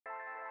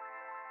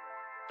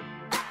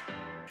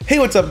Hey,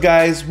 what's up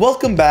guys?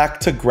 Welcome back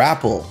to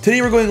Grapple.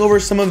 Today we're going over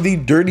some of the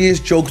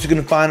dirtiest jokes you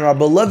can find on our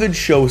beloved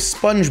show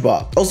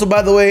SpongeBob. Also,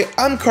 by the way,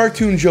 I'm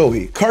Cartoon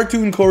Joey,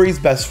 Cartoon Corey's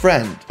best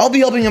friend. I'll be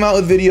helping him out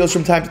with videos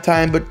from time to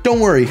time, but don't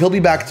worry, he'll be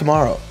back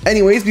tomorrow.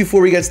 Anyways,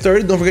 before we get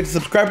started, don't forget to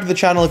subscribe to the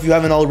channel if you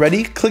haven't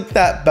already, click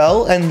that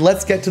bell, and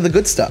let's get to the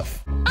good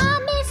stuff. I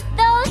miss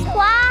those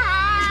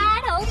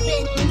wide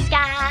open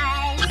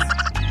skies.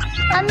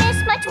 I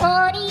miss my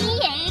 20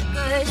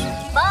 acres,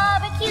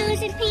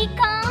 barbecues and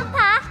pecan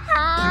pies.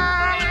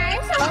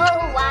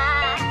 Oh,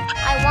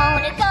 I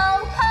wanna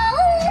go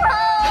home.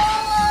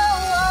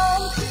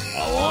 I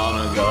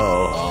wanna go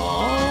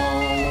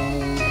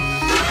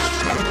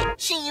home.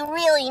 She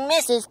really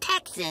misses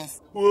Texas.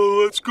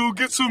 Well, let's go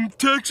get some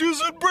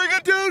Texas and bring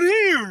it down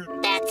here.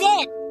 That's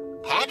it.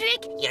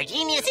 Patrick, your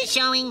genius is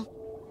showing.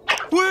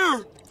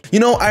 Where? You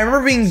know, I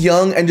remember being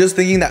young and just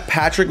thinking that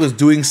Patrick was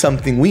doing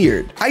something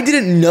weird. I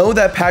didn't know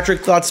that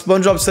Patrick thought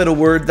SpongeBob said a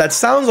word that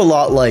sounds a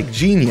lot like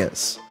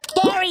genius.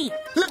 Gary,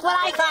 look what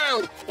I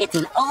found! It's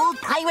an old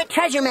pirate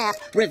treasure map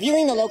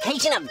revealing the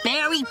location of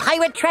buried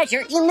pirate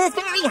treasure in this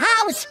very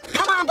house!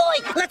 Come on, boy,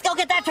 let's go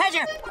get that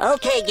treasure!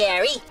 Okay,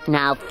 Gary,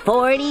 now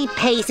 40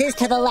 paces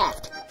to the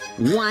left.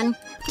 1,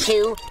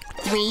 2,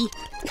 3,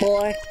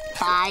 4,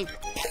 5,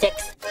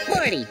 6,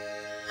 40.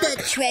 The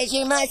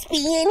treasure must be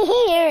in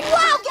here!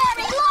 Wow,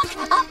 Gary, look!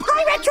 A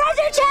pirate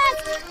treasure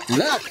chest!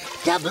 Look,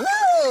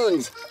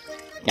 doubloons!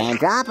 Can't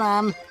drop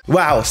them.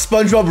 Wow,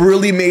 SpongeBob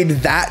really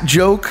made that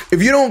joke?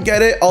 If you don't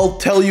get it, I'll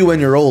tell you when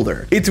you're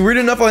older. It's weird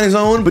enough on his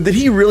own, but did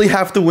he really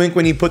have to wink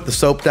when he put the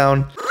soap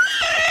down?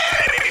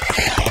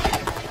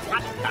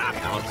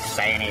 Don't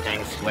say anything,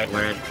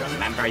 Squidward.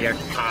 Remember your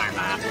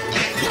karma.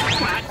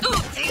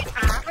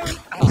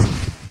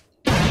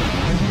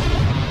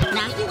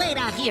 Now you wait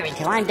out here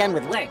until I'm done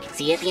with work.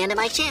 See you at the end of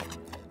my shift.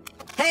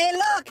 Hey,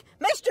 look!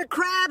 Mr.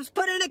 Krabs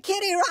put in a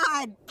kiddie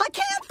ride! I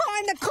can't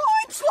find the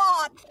coin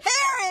slot!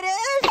 Here it is!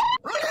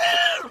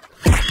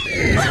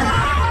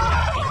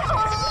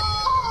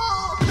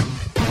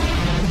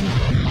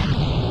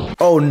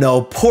 Oh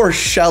no, poor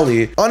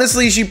Shelly.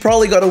 Honestly, she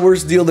probably got a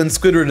worse deal than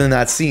Squidward in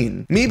that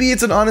scene. Maybe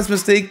it's an honest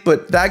mistake,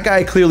 but that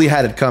guy clearly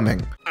had it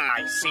coming.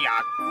 I see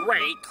a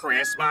great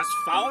Christmas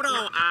photo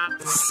op.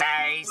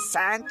 Say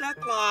Santa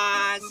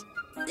Claus.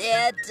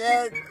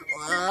 Santa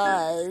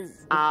Claus.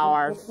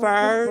 Our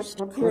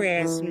first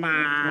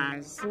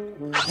Christmas.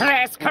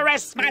 This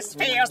Christmas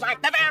feels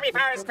like the very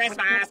first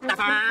Christmas. The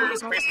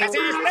first Christmas is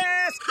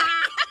this.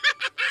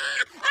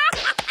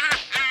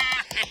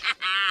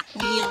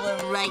 You were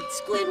right,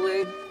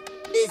 Squidward.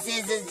 This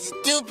is a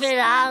stupid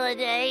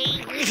holiday.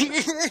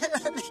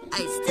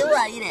 I still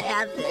want you to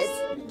have this.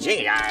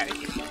 Gee, I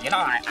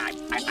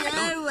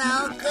You're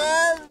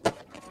welcome.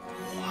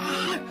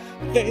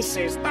 This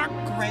is the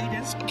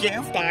greatest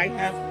gift I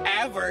have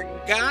ever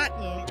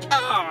gotten. Oh,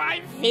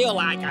 I feel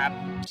like a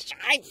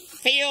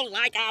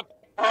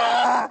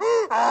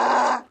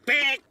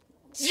big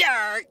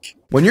jerk.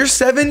 When you're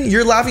 7,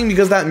 you're laughing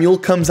because that mule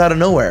comes out of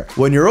nowhere.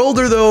 When you're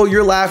older though,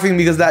 you're laughing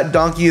because that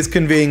donkey is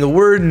conveying a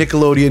word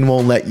Nickelodeon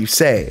won't let you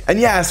say. And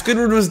yeah,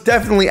 Squidward was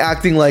definitely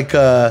acting like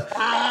a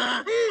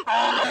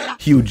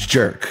huge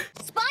jerk.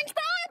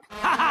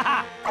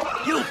 SpongeBob?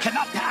 You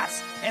cannot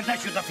pass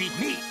unless you defeat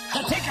me,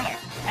 the tickler,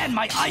 and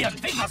my iron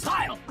finger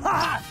style.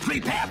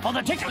 Prepare for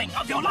the tickling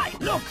of your life.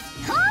 Look.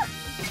 Huh?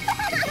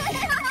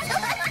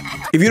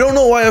 If you don't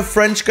know why a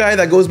French guy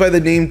that goes by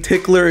the name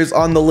Tickler is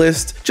on the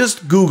list,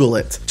 just Google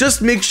it.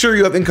 Just make sure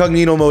you have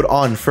incognito mode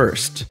on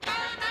first.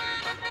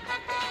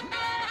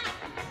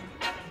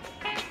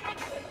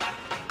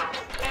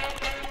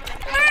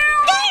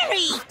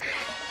 Gary!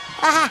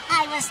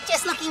 I was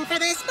just looking for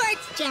the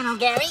sports channel,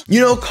 Gary.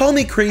 You know, call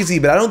me crazy,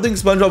 but I don't think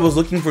SpongeBob was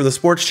looking for the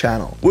sports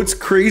channel. What's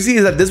crazy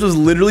is that this was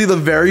literally the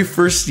very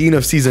first scene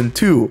of season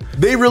 2.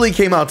 They really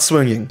came out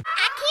swinging.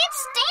 I can't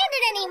stand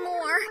it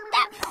anymore.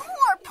 That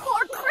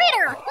poor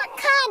critter. What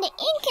kind of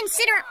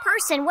inconsiderate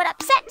person would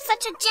upset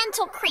such a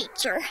gentle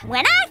creature?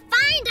 When I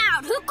find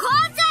out who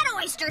caused that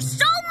oyster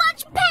so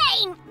much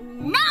pain,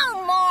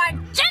 no more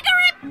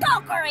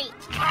jiggery-pokery.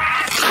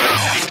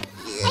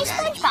 Hey,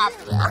 SpongeBob,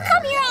 how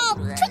come you're all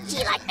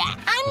twitchy like that?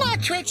 I'm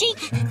not twitchy.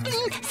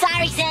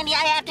 Sorry, Sandy,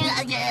 I have to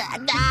go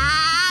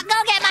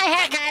get my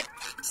haircut.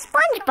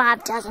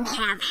 SpongeBob doesn't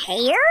have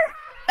hair?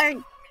 Or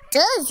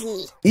does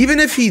he? Even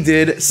if he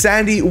did,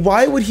 Sandy,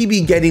 why would he be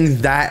getting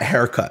that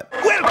haircut?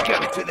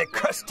 Welcome to the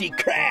Krusty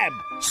Krab,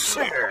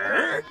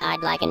 sir.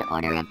 I'd like an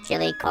order of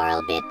chili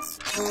coral bits.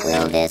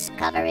 Will this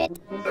cover it?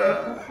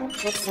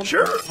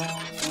 Sure.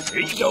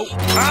 Here you go.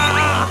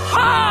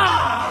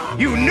 Aha!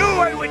 You knew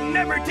I would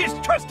never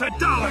distrust $1.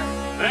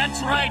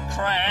 That's right,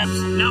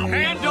 Krabs. Now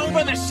hand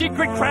over the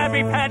secret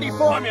Krabby Patty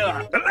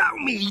formula. Allow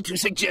me to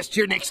suggest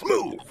your next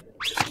move.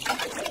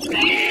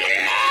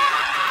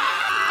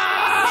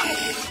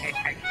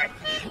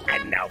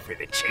 And now for for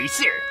the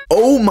chaser.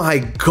 Oh my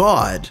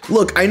god.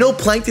 Look, I know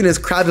Plankton is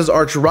Krabs'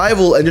 arch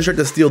rival and just tried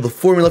to steal the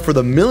formula for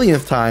the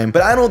millionth time,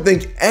 but I don't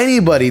think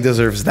anybody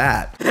deserves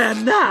that.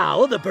 And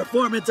now, the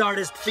performance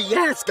artist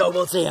Fiasco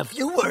will say a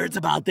few words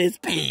about this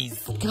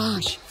piece.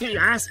 Gosh,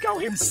 Fiasco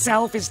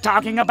himself is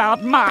talking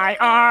about my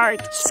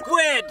art.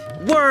 Squid,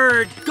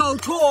 word, go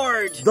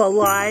toward the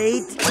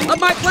light of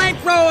my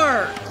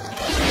flamethrower.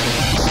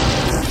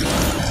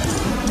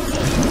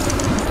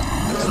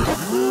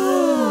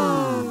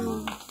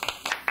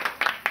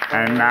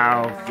 And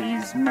now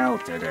he's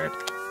melted it.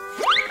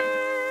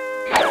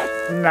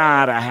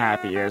 Not a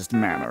happiest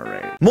memory.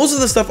 Most of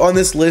the stuff on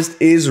this list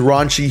is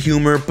raunchy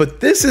humor,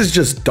 but this is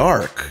just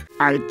dark.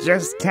 I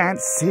just can't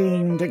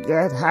seem to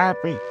get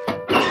happy.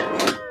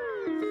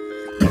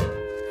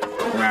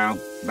 Well,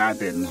 that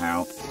didn't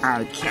help.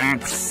 I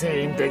can't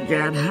seem to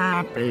get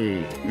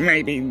happy.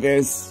 Maybe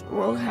this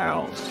will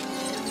help.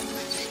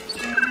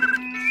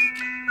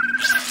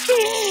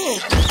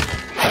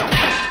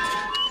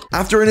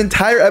 After an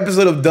entire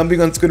episode of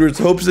dumping on Squidward's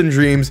hopes and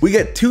dreams, we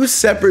get two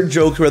separate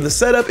jokes where the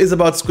setup is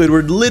about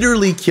Squidward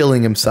literally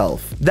killing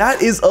himself.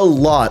 That is a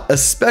lot,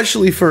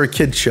 especially for a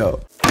kid's show.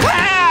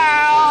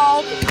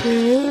 Help!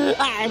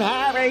 I'm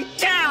having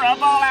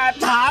terrible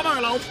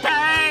abdominal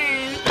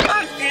pain.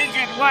 I think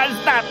it was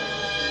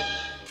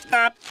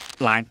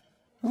the line.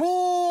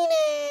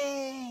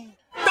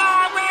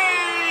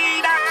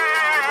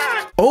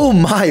 Oh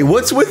my,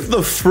 what's with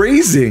the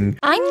phrasing?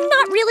 I'm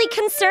not really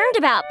concerned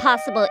about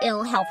possible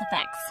ill health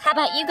effects. How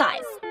about you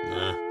guys?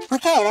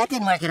 Okay, that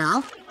didn't work at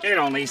all. It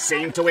only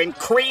seemed to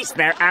increase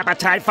their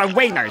appetite for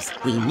wieners.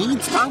 We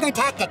need stronger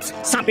tactics.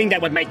 Something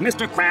that would make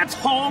Mr. Krabs'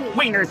 whole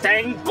wiener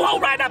thing blow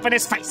right up in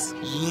his face.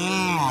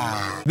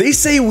 Yeah. They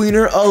say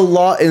wiener a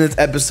lot in this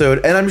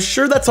episode, and I'm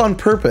sure that's on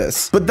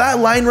purpose. But that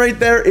line right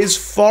there is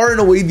far and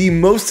away the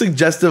most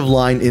suggestive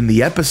line in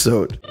the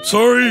episode.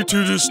 Sorry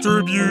to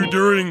disturb you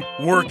during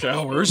work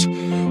hours,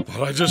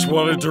 but I just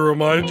wanted to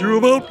remind you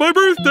about my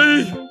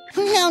birthday.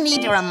 No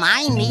need to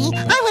remind me.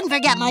 I wouldn't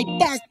forget my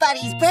best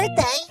buddy's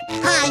birthday.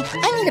 Hi,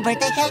 I need a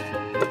birthday cake.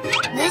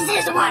 This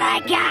is what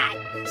I got.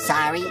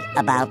 Sorry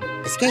about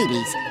the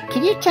scabies.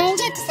 Can you change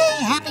it to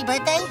say happy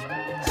birthday?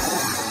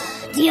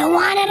 Do you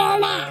want it or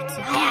not?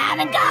 I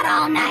haven't got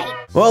all night.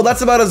 Well,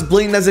 that's about as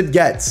blatant as it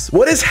gets.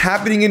 What is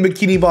happening in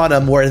Bikini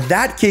Bottom where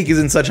that cake is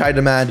in such high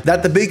demand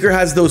that the baker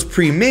has those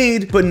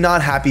pre-made but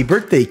not happy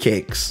birthday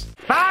cakes?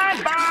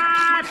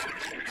 SpongeBob!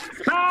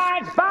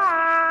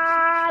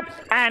 SpongeBob!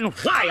 And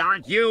why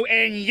aren't you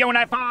in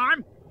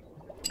uniform?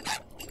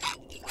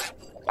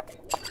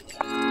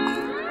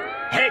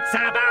 It's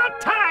about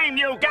time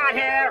you got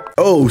here!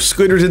 Oh,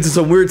 Squidward's into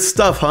some weird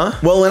stuff, huh?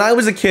 Well, when I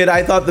was a kid,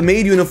 I thought the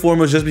maid uniform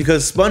was just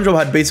because SpongeBob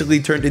had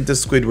basically turned into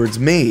Squidward's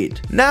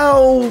maid.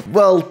 Now,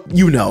 well,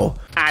 you know.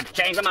 I've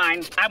changed my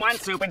mind. I want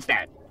soup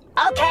instead.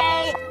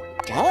 Okay.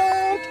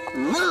 Don't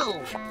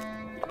move.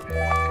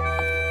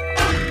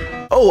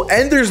 Oh,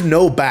 and there's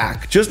no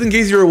back, just in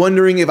case you were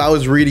wondering if I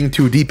was reading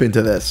too deep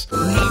into this.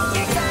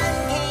 Mr.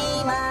 Sun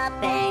came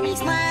up and he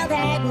smiled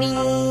at me.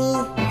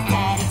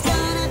 Said it's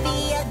gonna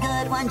be a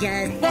good one,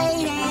 just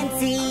wait and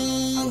see.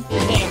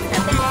 It's the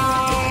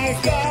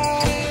best day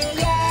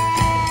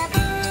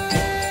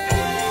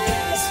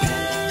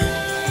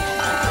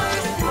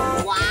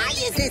ever. Why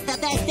is this the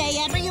best day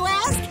ever, you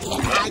ask?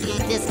 I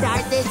get to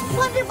start this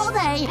wonderful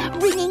day,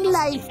 bringing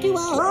life to a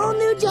whole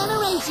new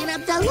generation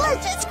of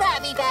delicious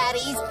Krabby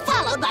Patties,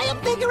 followed by a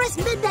vigorous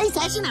midday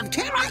session of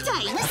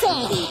karate with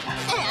Sandy,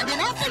 and an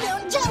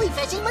afternoon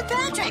jellyfishing with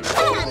Patrick.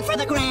 And for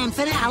the grand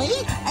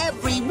finale,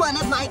 every one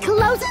of my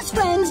closest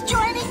friends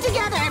joining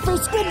together for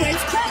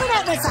Squidward's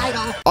Clarinet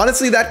recital.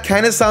 Honestly, that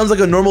kind of sounds like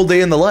a normal day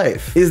in the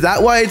life. Is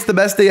that why it's the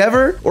best day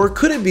ever? Or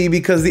could it be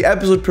because the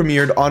episode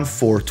premiered on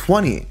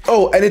 4/20?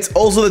 Oh, and it's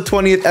also the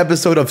 20th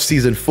episode of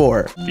season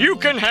 4. You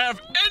can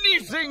have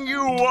anything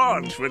you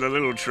want with a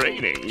little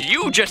training.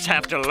 You just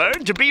have to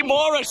learn to be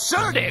more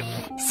assertive.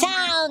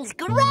 Sounds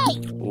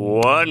great.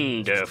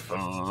 Wonderful.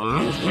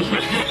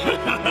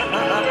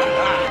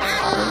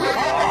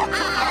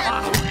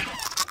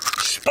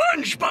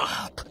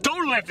 SpongeBob,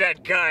 don't let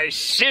that guy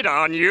sit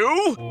on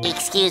you.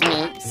 Excuse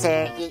me,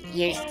 sir.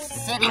 You're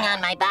sitting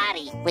on my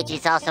body, which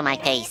is also my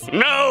face.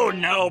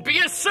 No, be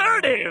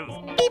assertive.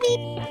 Beep, beep.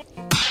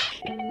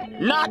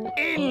 Not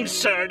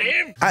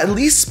insertive. At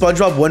least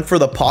SpongeBob went for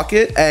the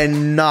pocket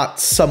and not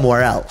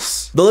somewhere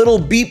else. The little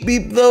beep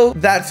beep though,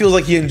 that feels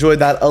like he enjoyed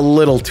that a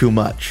little too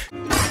much.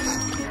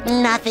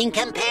 Nothing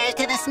compares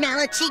to the smell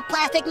of cheap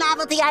plastic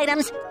novelty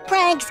items,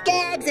 pranks,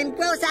 gags, and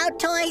gross out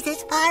toys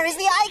as far as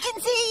the eye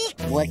can see.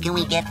 What can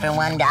we get for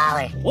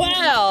 $1?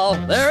 Well,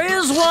 there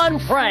is one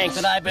prank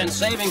that I've been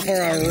saving for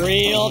a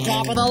real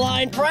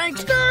top-of-the-line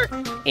prankster.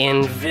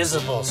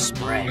 Invisible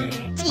spray.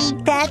 Gee,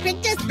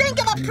 Patrick, just think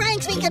of the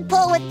pranks we could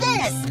pull with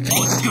this.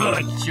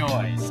 Good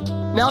choice.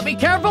 Now be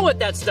careful with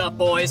that stuff,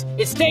 boys.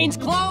 It stains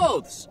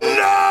clothes.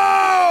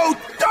 No!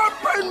 Don't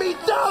burn me,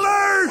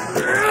 Dollar!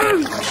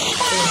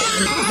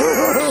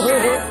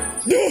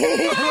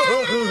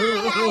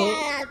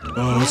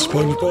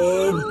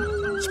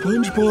 SpongeBob,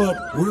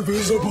 SpongeBob, we're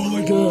visible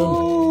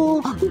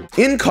again.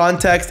 In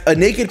context, a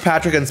naked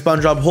Patrick and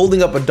SpongeBob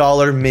holding up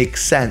 $1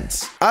 makes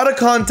sense. Out of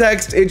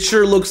context, it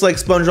sure looks like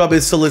SpongeBob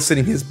is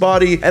soliciting his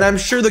body, and I'm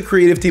sure the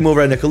creative team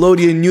over at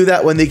Nickelodeon knew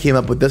that when they came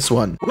up with this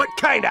one. What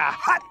kind of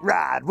hot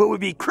rod will we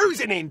be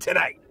cruising in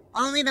tonight?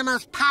 Only the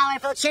most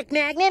powerful chick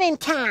magnet in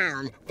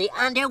town, the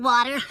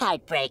underwater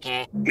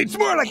heartbreaker. It's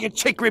more like a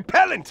chick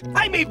repellent.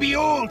 I may be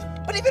old,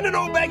 but even an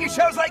old bag of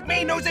shells like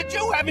me knows that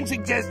you haven't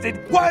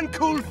suggested one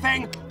cool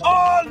thing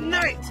all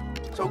night.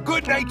 So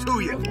good night to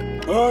you.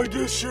 I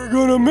guess you're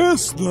gonna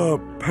miss the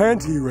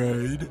panty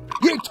raid.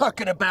 You're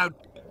talking about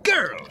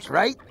girls,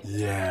 right?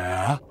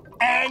 Yeah.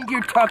 And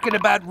you're talking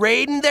about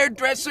raiding their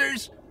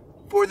dressers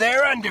for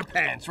their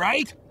underpants,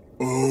 right?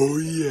 Oh,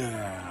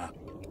 yeah.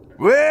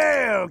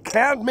 Well,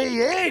 count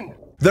me in.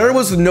 There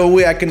was no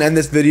way I can end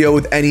this video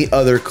with any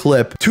other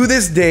clip. To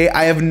this day,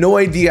 I have no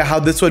idea how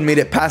this one made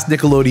it past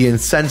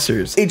Nickelodeon's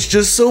censors. It's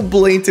just so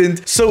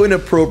blatant, so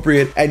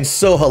inappropriate, and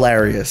so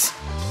hilarious.